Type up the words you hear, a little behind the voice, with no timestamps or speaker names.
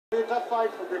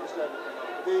fight for Grinsted.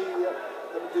 The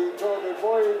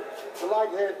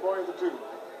light-haired boy of the two.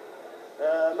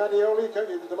 Mattioli,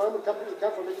 at the moment, comes from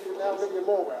now living in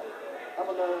Morwell, up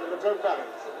in the Troke Valley.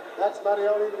 That's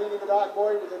Mattioli leading the dark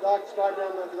boy with the dark stripe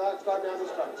down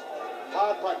his front.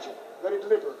 Hard puncher, very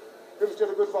deliberate.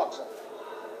 Grinsted a good boxer.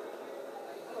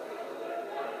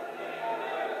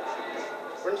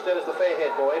 Grinsted is the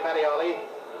fair-haired boy, Mattioli,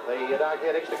 the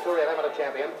dark-haired ex-Victoria amateur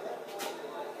champion.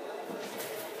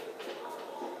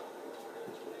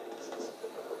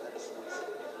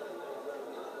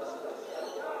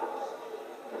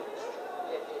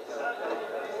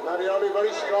 Mattioli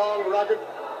very strong, rugged,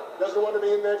 doesn't want to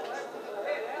be in there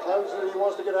close, he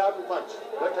wants to get out and punch.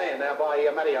 Left hand now by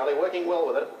Mattioli, working well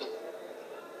with it.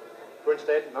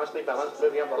 Grinsted, nicely balanced,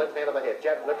 moving up the left hand of the head.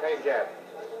 Jab, left hand jab,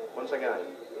 once again.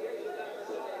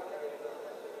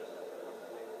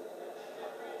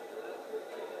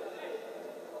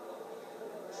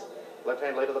 Left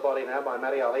hand lead to the body now by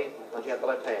Mattioli, punching out the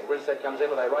left hand. Grinsted comes in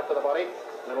with a right to the body and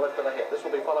then a left to the head. This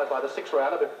will be followed by the sixth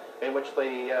round in which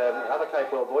the other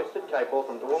Cape World boy, Sid Cape World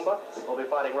from Toowoomba, will be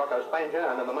fighting Rocco Spanger,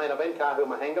 and then the main event, Kahu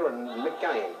Mahanga and Mick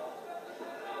Kane.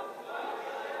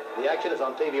 The action is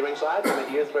on TV Ringside, coming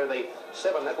to you through the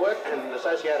 7 network and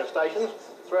associated stations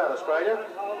throughout Australia.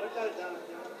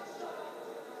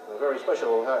 A very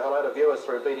special hello to viewers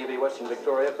through BTV Western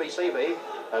Victoria, BCV,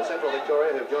 Central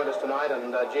Victoria, who've joined us tonight,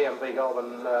 and GMV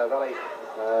Goulburn Valley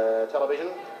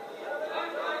Television.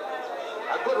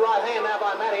 A good right hand now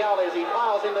by Mattioli as he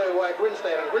piles into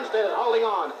Grinsted, and Grinsted is holding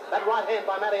on. That right hand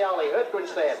by Mattioli hurt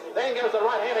Grinsted. Then goes the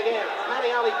right hand again.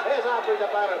 Mattioli tears after his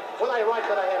opponent with a right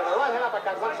to the head, and a right hand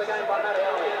uppercut once again by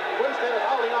Mattioli. Grinsted is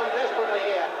holding on desperately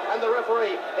here, and the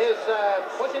referee is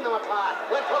pushing them apart.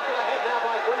 Left hook to the head now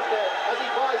by Grinsted as he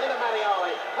flies into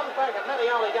Mattioli. Comes back, and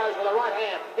Mattioli goes with the right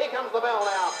hand. Here comes the bell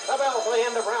now. The bell for the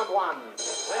end of round 1.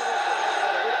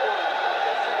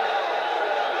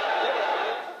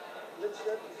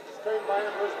 Trained by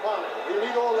Ambrose Palmer. He'll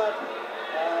need all that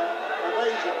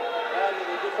evasion and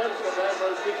defense of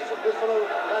Ambrose Peterson. This fellow,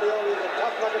 Mattioli, is a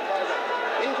tough-looking fighter.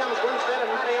 In comes Grinsted,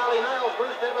 and Mattioli nails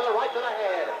Grinsted with a right to the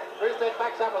head. Grinsted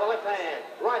backs up with a left hand.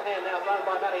 Right hand now thrown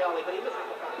by Mattioli, but he misses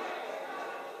the punch.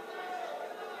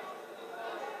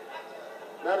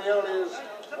 Mattioli is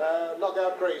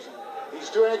knockout crazy. He's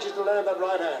too anxious to land that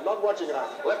right hand, not watching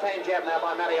enough. Left hand jab now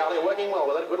by Mattioli, working well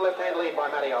with it. Good left hand lead by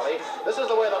Mattioli. This is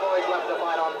the way the boys love to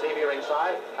fight on TV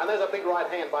Ringside. And there's a big right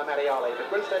hand by Mattioli. But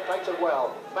Grinsted takes it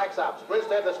well. Backs up.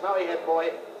 Grinsted, the snowy head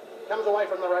boy, comes away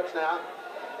from the ropes now.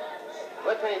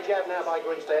 Left hand jab now by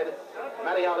Grinsted.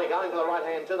 Mattioli going for the right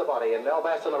hand to the body. And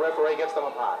Albaston, the referee, gets them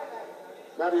apart.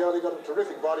 Mattioli got a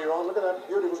terrific body on. Look at that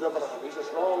beautiful development. He's a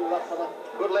strong left fella.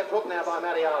 Good left hook now by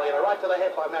Mattioli, and a right to the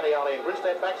head by Mattioli, and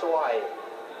Grinsted backs away.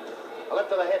 A left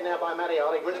to the head now by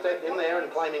Mattioli. Grinsted in there and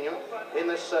claiming him in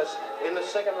this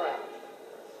second round.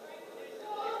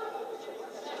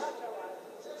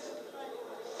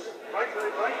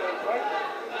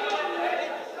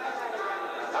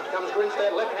 Up comes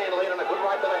Grinsted, left hand lead, and a good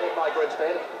right to the head by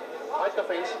Grinsted. Tight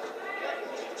defense.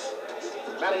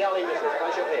 Mattioli misses,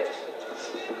 clash of heads.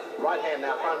 Right hand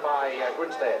now thrown by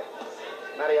Grinsted.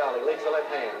 Mattioli leads the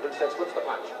left hand. Grinsted splits the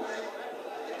punch.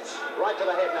 Right to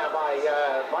the head now by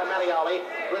Mattioli.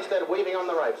 Grinsted weaving on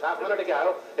the ropes. Half a minute to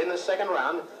go in the second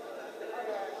round.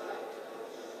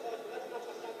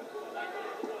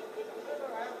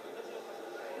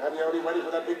 Mattioli waiting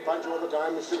for that big punch all the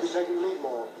time. He should be taking the lead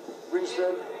more.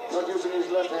 Grinsted not using his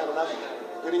left hand enough.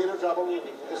 Getting into trouble.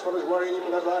 This one is worrying him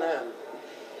with that right hand.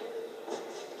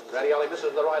 Mattioli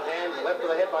misses the right hand, left to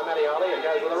the head by Mattioli, and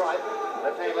goes with the right.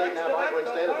 Left hand lead now by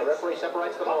Grinsted as the referee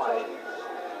separates them away.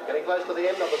 Getting close to the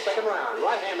end of the second round.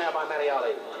 Right hand now by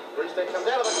Mattioli. Grinsted comes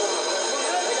out of the corner.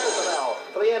 There goes the bell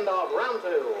for the end of round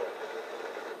 2.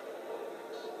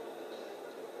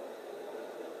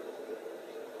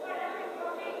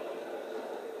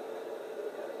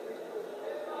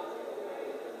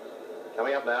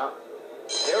 Coming up now.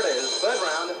 Here it is, third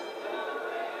round.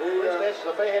 Grinsted,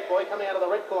 the fair-haired boy, coming out of the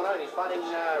red corner, and he's fighting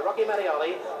Rocky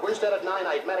Mattioli. Grinsted at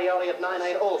 9-8, Mattioli at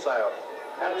 9-8 also.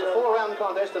 And it's a 4-round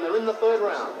contest, and they're in the third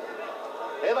round.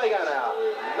 Here they go now.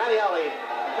 Mattioli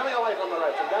coming away from the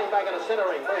ropes and going back in a centre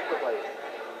ring very quickly.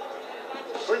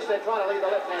 Grinsted trying to lead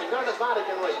the left hand. He's got an advantage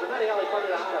in reach, but Mattioli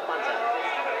probably the harder puncher.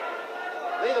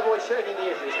 Neither boy shirking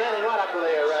the issue, standing right up to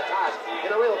their task in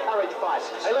a real courage fight.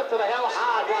 They lift to the hell,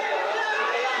 hard right to the head.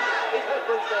 He's hurt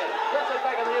Grinsted. Grinsted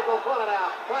back in the neutral corner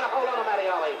now, trying to hold on to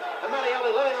Mattioli. And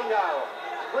Mattioli letting him go.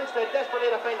 Grinsted desperately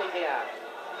defending here.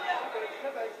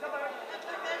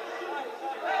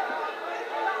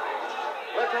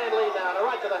 Left hand lead now, and a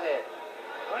right to the head.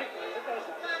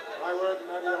 My word,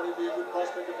 Mattioli will be a good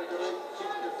prospect if they could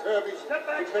curb his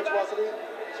impetuosity,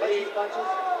 flex his punches.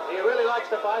 He really likes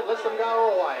to fight, lets them go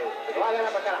always. Right hand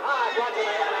uppercut, hard, right to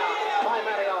the head now by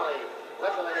Mattioli.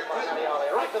 Left to the head by Mattioli,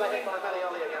 right to the head by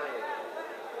Mattioli again.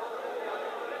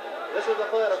 This is the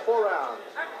third of 4 rounds.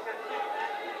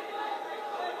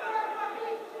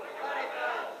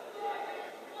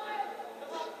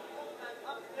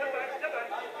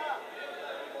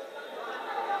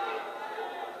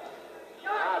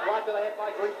 Hard, right to the head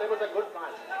by Grinsted was a good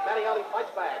punch. Mattioli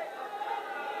fights back.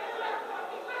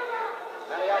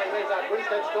 Mattioli reads out.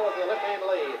 Grinsted scores the left-hand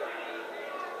lead.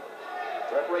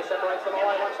 Referee separates them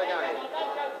away once again.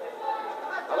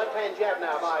 A left-hand jab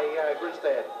now by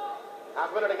Grinsted.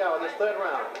 Half a minute to go in this third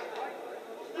round.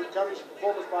 Good courage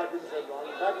performance by Grinsted,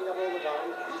 backing up all the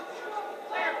time.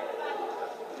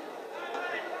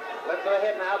 Left to the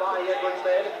head now by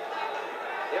Grinsted.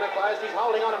 In a close, he's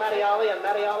holding on to Mattioli, and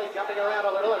Mattioli jumping around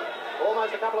a little, and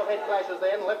almost a couple of head clashes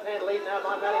then. Left-hand lead now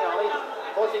by Mattioli,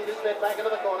 forcing Grinsted back into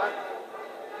the corner.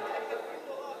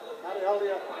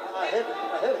 Mattioli a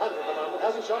headhunter at the moment,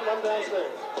 hasn't shot one downstairs.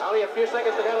 Only a few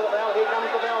seconds to go to the bell. Here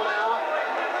comes the bell now.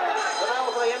 The bell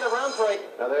for the end of round 3.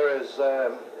 Now there is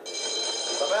the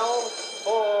bell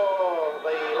for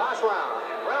the last round,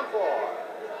 round 4.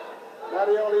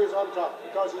 Mattioli is on top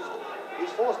because he's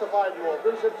forced to fight more.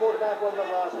 Grinsted fought back one of the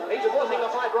last round. He's forcing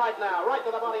the fight right now, right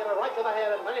to the body and right to the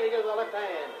head, and then he gives the left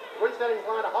hand. Grinsted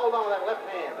inclined to hold on with that left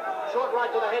hand. Short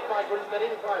right to the head by Grinsted,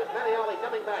 in close. Mattioli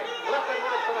coming back, left and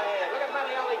right to the head. Look at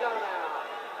Mattioli go now.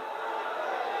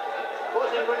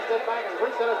 Forcing Grinsted back, and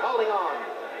Grinsted is holding on.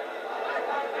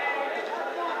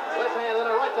 Left hand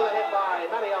and a right to the head by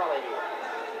Mattioli.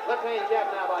 Left hand jab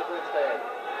now by Grinsted.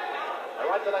 A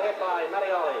right to the head by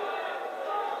Mattioli.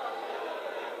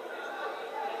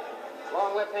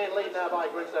 Long left hand lead now by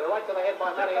Grinsted. A right to the head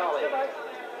by Mattioli.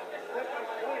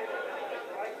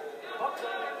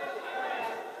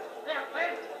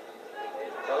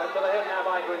 So left to the head now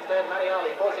by Grinsted.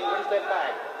 Mattioli forcing Grinsted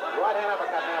back. Right hand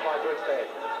uppercut now by Grinsted.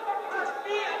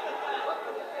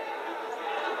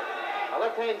 A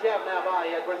left hand jab now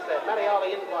by Grinsted.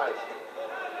 Mattioli in close.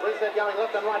 Grinsted going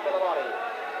left and right to the body.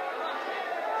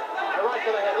 A right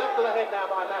to the head. Left to the head now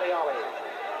by Mattioli.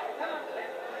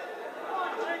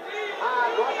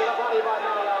 Hard right to the body by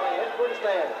Mattioli. Here's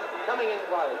Grinsted coming in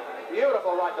close.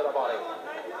 Beautiful right to the body.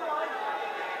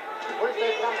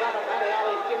 Grinsted comes up and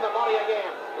Mattioli's in the body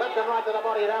again. Left and right to the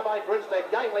body now by Grinsted.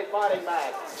 Gamely fighting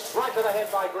back. Right to the head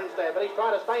by Grinsted, but he's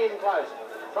trying to stay in close.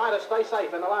 Trying to stay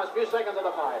safe in the last few seconds of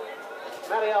the fight.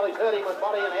 Mattioli's hurting with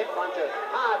body and head punches.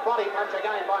 Hard body punch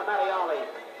again by Mattioli.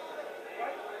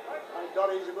 Thank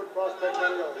God he's a good prospect,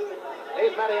 Mattioli.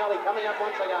 Here's Mattioli coming up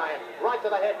once again. Right to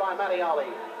the head by Mattioli.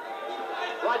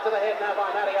 Right to the head now by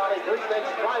Mattioli. Grinsted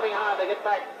striving hard to get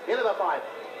back into the fight.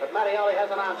 But Mattioli has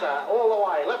an answer all the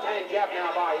way. Left hand jab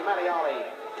now by Mattioli.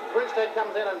 Grinsted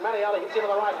comes in and Mattioli hits him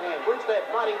with the right hand. Grinsted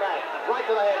fighting back. Right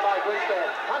to the head by Grinsted.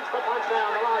 Punch for punch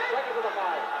now in the last seconds of the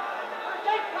fight.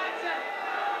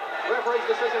 Referee's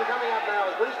decision coming up now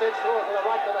as Grinsted throws to the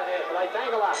right to the head. But they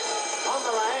tangle up. On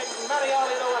the right,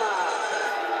 Mattioli the winner.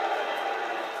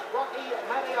 Rocky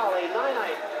Mattioli,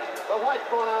 9-8. The white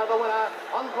corner, the winner,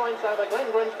 on points over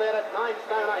Glenn Grinsted at 9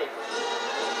 stone 8.